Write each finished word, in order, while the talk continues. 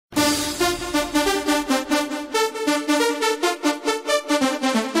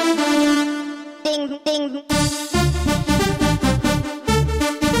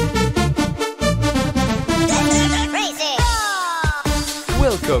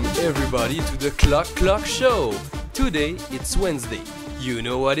Welcome everybody to the Clock Show. Today it's Wednesday. You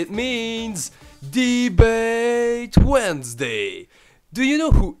know what it means? Debate Wednesday. Do you know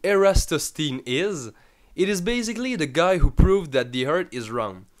who Eratosthenes is? It is basically the guy who proved that the Earth is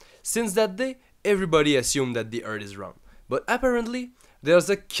round. Since that day, everybody assumed that the Earth is round. But apparently, there's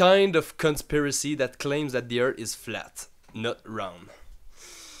a kind of conspiracy that claims that the Earth is flat, not round.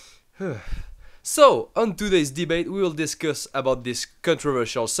 So, on today's debate, we will discuss about this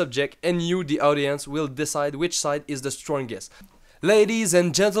controversial subject, and you, the audience, will decide which side is the strongest. Ladies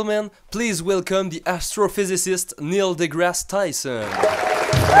and gentlemen, please welcome the astrophysicist Neil deGrasse Tyson.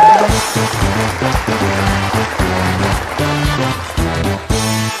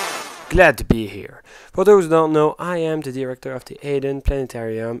 Glad to be here. For those who don't know, I am the director of the Eden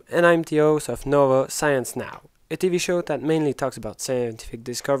Planetarium, and I'm the host of Nova Science Now, a TV show that mainly talks about scientific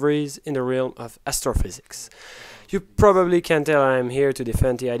discoveries in the realm of astrophysics. You probably can tell I am here to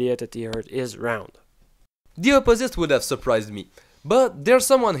defend the idea that the Earth is round. The opposite would have surprised me, but there's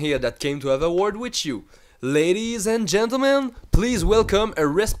someone here that came to have a word with you. Ladies and gentlemen, please welcome a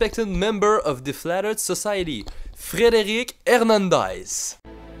respected member of the Flat-Earth Society, Frédéric Hernandez.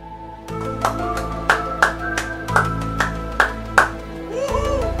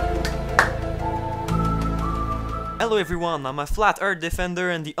 Hello everyone, I'm a flat earth defender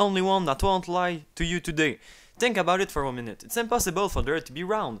and the only one that won't lie to you today. Think about it for a minute. It's impossible for the earth to be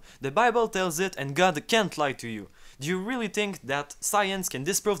round. The Bible tells it and God can't lie to you. Do you really think that science can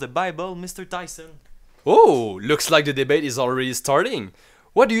disprove the Bible, Mr. Tyson? Oh, looks like the debate is already starting.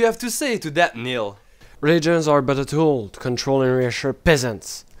 What do you have to say to that, Neil? Religions are but a tool to control and reassure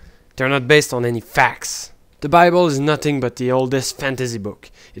peasants. They're not based on any facts. The Bible is nothing but the oldest fantasy book.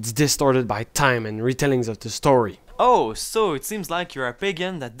 It's distorted by time and retellings of the story. Oh, so it seems like you're a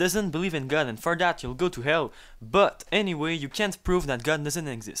pagan that doesn't believe in God and for that you'll go to hell. But anyway, you can't prove that God doesn't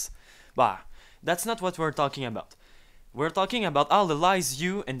exist. Bah, that's not what we're talking about. We're talking about all the lies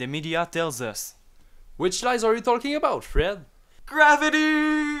you and the media tells us. Which lies are you talking about, Fred?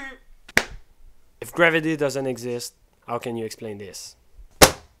 Gravity! If gravity doesn't exist, how can you explain this?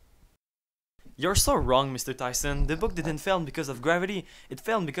 You're so wrong, Mr. Tyson. The book didn't fail because of gravity, it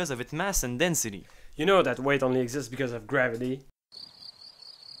fell because of its mass and density. You know that weight only exists because of gravity.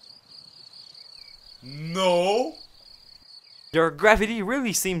 No! Your gravity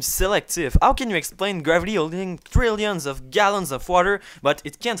really seems selective. How can you explain gravity holding trillions of gallons of water, but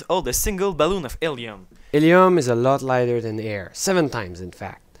it can't hold a single balloon of helium? Helium is a lot lighter than air, 7 times in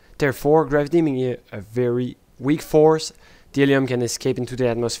fact. Therefore, gravity being a very weak force, the helium can escape into the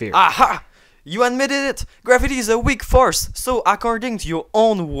atmosphere. Aha! You admitted it! Gravity is a weak force, so according to your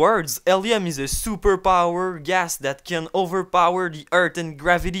own words, helium is a superpower gas that can overpower the Earth and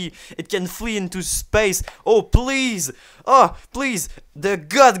gravity. It can flee into space. Oh please! Oh please! The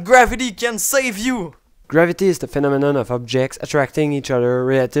god gravity can save you! Gravity is the phenomenon of objects attracting each other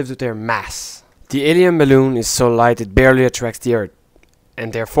relative to their mass. The helium balloon is so light it barely attracts the Earth,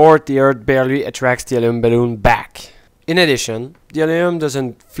 and therefore the Earth barely attracts the helium balloon back. In addition, the helium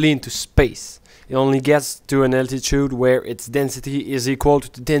doesn't flee into space. It only gets to an altitude where its density is equal to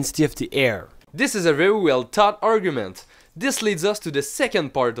the density of the air. This is a very well thought argument. This leads us to the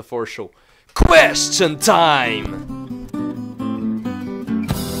second part of our show. Question time!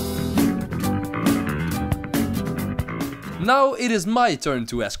 Now it is my turn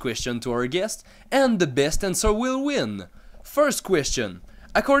to ask questions to our guest, and the best answer will win. First question.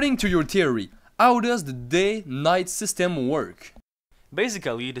 According to your theory, how does the day-night system work?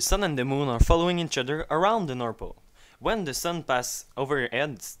 Basically, the sun and the moon are following each other around the North Pole. When the sun passes over your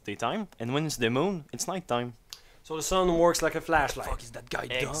head, it's daytime, and when it's the moon, it's nighttime. So the sun works like a flashlight. Fuck, is that guy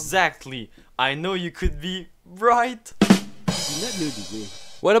dumb? Exactly. I know you could be right.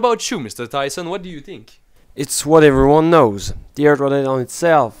 What about you, Mr. Tyson? What do you think? It's what everyone knows. The Earth rotates on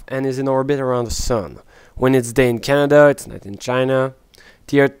itself and is in orbit around the sun. When it's day in Canada, it's night in China.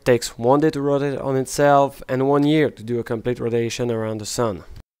 The Earth takes 1 day to rotate on itself and 1 year to do a complete rotation around the sun.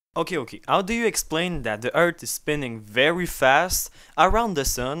 Okay. How do you explain that the Earth is spinning very fast around the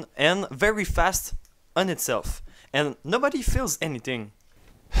sun and very fast on itself, and nobody feels anything?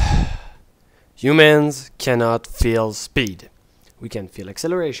 Humans cannot feel speed. We can feel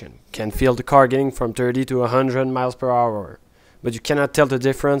acceleration, can feel the car getting from 30 to 100 miles per hour, but you cannot tell the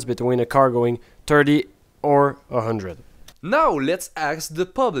difference between a car going 30 or 100. Now let's ask the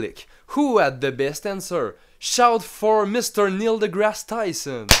public. Who had the best answer? Shout for Mr. Neil deGrasse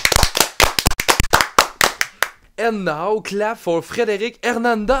Tyson. And now clap for Frédéric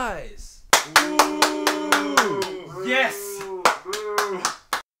Hernandez. Yes!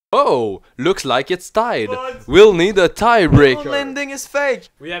 Oh, looks like it's tied. We'll need a tiebreaker. Landing is fake.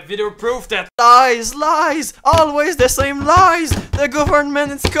 We have video proof that. Lies, lies, always the same lies. The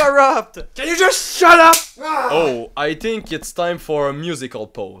government is corrupt. Can you just shut up? Oh, I think it's time for a musical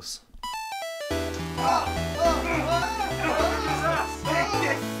pose.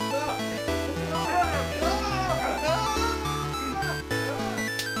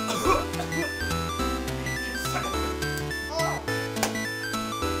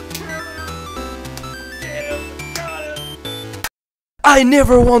 I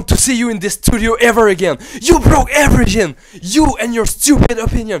never want to see you in this studio ever again. You broke everything. You and your stupid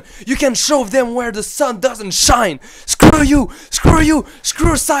opinion. You can show them where the sun doesn't shine. Screw you, screw you,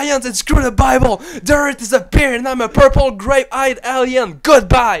 screw science and screw the Bible. The earth is a bear and I'm a purple grape-eyed alien.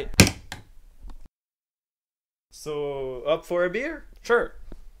 Goodbye. So, up for a beer? Sure.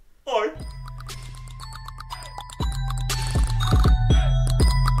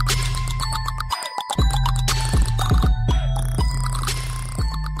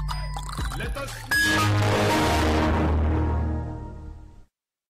 Let us